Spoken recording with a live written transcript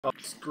Oh,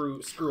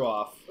 screw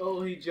off.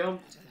 Oh, he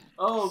jumped.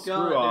 Oh Screw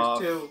god, off.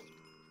 there's two.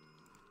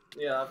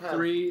 Yeah, I've had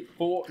 3,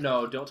 4.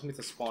 No, don't tell me it's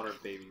a spawner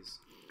of babies.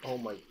 Oh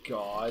my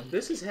god.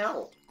 This is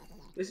hell.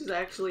 This is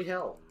actually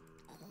hell.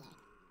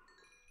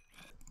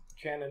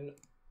 Canon,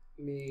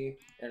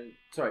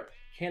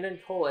 Canon,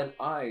 Cole, and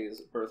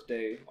I's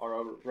birthday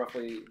are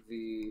roughly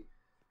the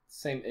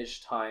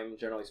same-ish time,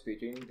 generally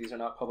speaking. These are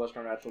not published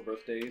on our actual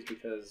birthdays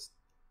because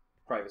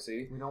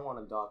privacy. We don't want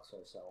to dox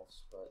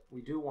ourselves, but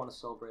we do want to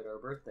celebrate our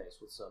birthdays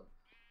with some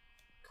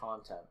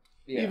content.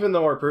 Yeah. Even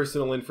though our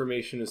personal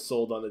information is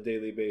sold on a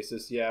daily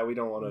basis, yeah, we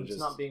don't want to It's just...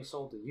 not being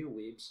sold to you,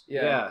 weebs.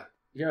 Yeah.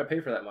 You gotta pay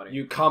for that money.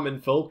 You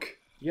common folk.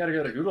 You gotta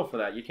go to Google for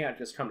that. You can't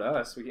just come to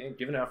us. We ain't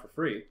giving it out for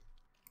free.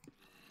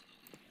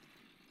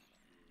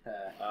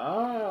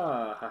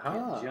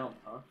 Haha. Jump,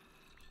 huh?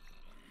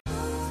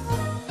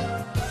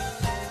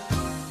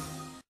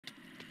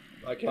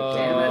 I can't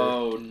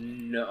Oh,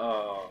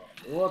 no.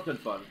 Well, it's been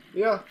fun.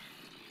 Yeah.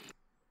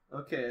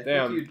 Okay, I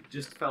Damn. think you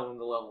just fell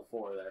into level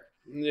 4 there.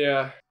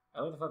 Yeah.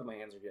 I like the fact that my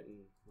hands are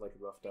getting, like,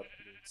 roughed up.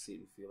 You can see it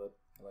and feel it.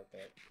 I like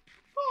that.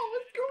 Oh,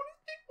 let's go to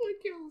stick my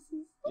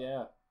calluses.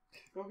 Yeah.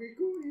 Okay,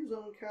 go with his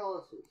own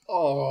calluses.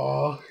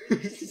 Oh.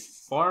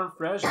 Farm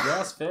fresh,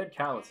 grass-fed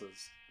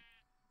calluses.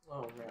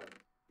 Oh, man.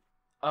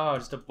 Oh,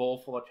 just a bowl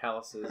full of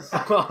calluses.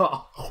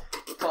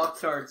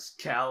 Pop-Tarts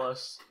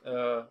callus.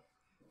 No,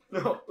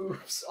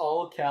 oops,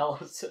 all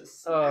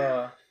calluses.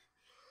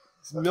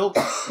 It's milk,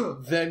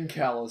 then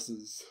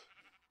calluses,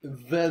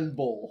 then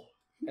bowl.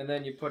 And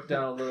then you put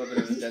down a little bit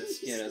of the dead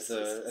skin as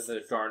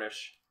a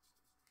garnish.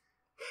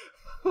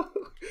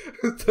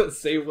 To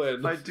say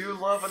when. I do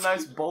love a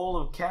nice bowl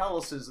of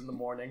calluses in the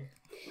morning.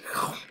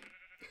 Oh.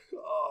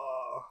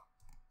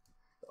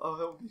 Oh,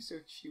 that would be so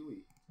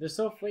chewy. They're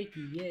so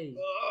flaky, yay.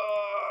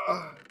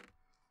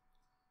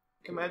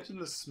 Imagine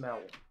the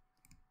smell.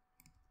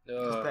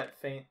 Just that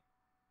faint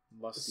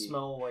Musty.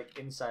 smell, like,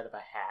 inside of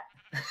a hat.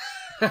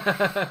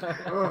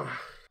 Oh,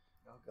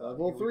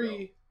 Level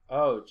 3.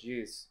 Oh,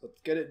 jeez.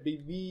 Let's get it,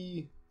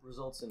 baby.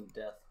 Results in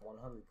death 100%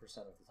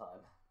 of the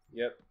time.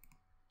 Yep.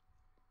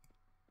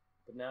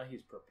 But now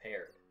he's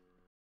prepared.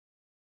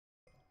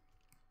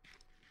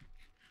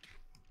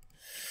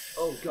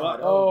 Oh,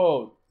 God.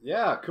 Oh.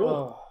 Yeah, cool.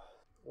 Oh.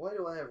 Why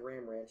do I have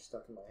Ram Ranch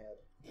stuck in my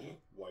head?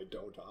 Why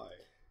don't I?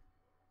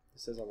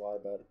 This says a lot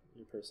about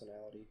your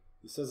personality.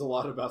 This says a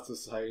lot about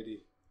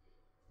society.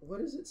 What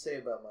does it say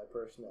about my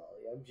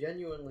personality? I'm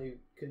genuinely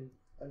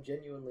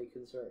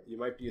concerned. You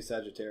might be a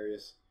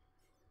Sagittarius.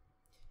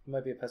 You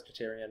might be a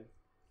pescatarian.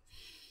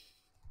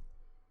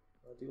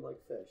 I do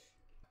like fish.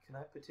 Can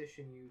I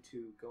petition you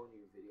to go into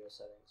your video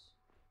settings?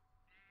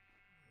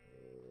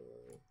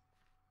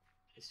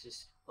 It's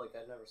just, like,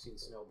 I've never seen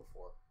snow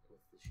before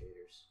with the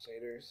shaders.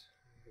 Shaders.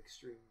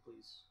 Extreme,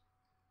 please.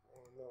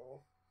 Oh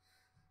no.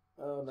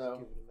 Oh, Just no.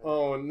 give it a minute.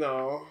 Oh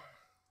no.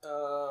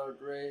 Oh,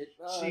 great.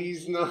 Oh,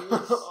 Jeez, no.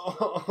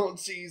 Oh,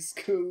 jeez,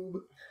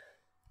 Scoob.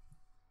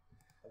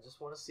 I just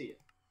want to see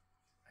it.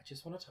 I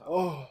just want to talk.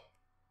 Oh.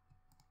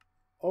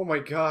 Oh my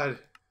god.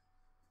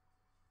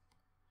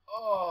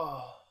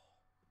 Oh.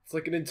 It's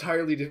like an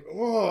entirely different...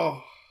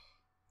 Oh.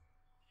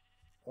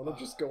 I want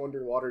to just go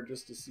underwater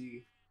just to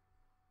see.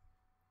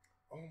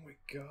 Oh my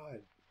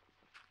god.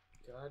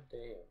 God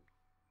damn.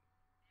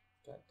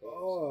 God damn.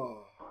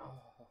 Oh.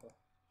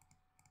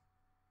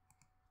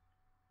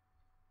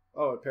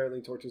 Oh,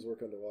 apparently torches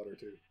work underwater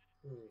too.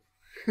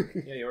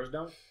 Yeah, yours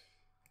don't?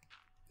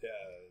 Yeah.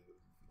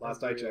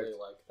 Last I really checked.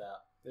 like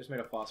that. They just made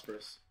a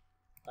phosphorus.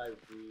 I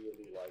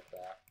really like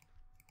that.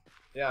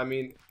 Yeah, I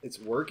mean, it's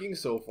working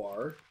so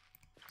far.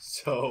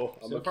 So,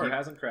 I'm So gonna far, keep... it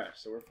hasn't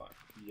crashed, so we're fine.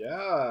 Yeah.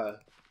 Oh,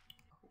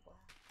 wow.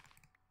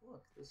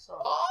 Look, this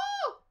song.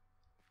 Oh!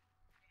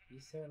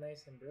 He's so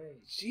nice and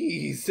brave.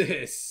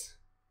 Jesus.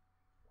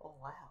 Oh,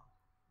 wow.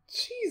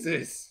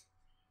 Jesus.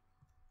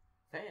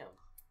 Fam.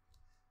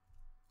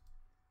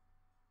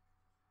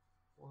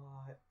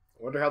 What?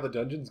 I wonder how the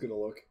dungeon's gonna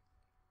look.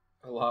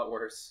 A lot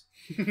worse.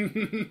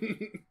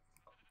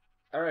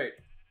 Alright.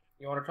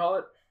 You want to call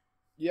it?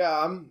 Yeah,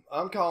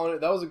 I'm calling it.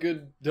 That was a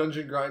good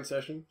dungeon grind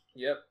session.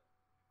 Yep.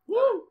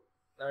 Woo!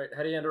 Alright,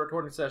 how do you end a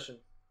recording session?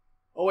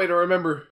 Oh wait, I remember.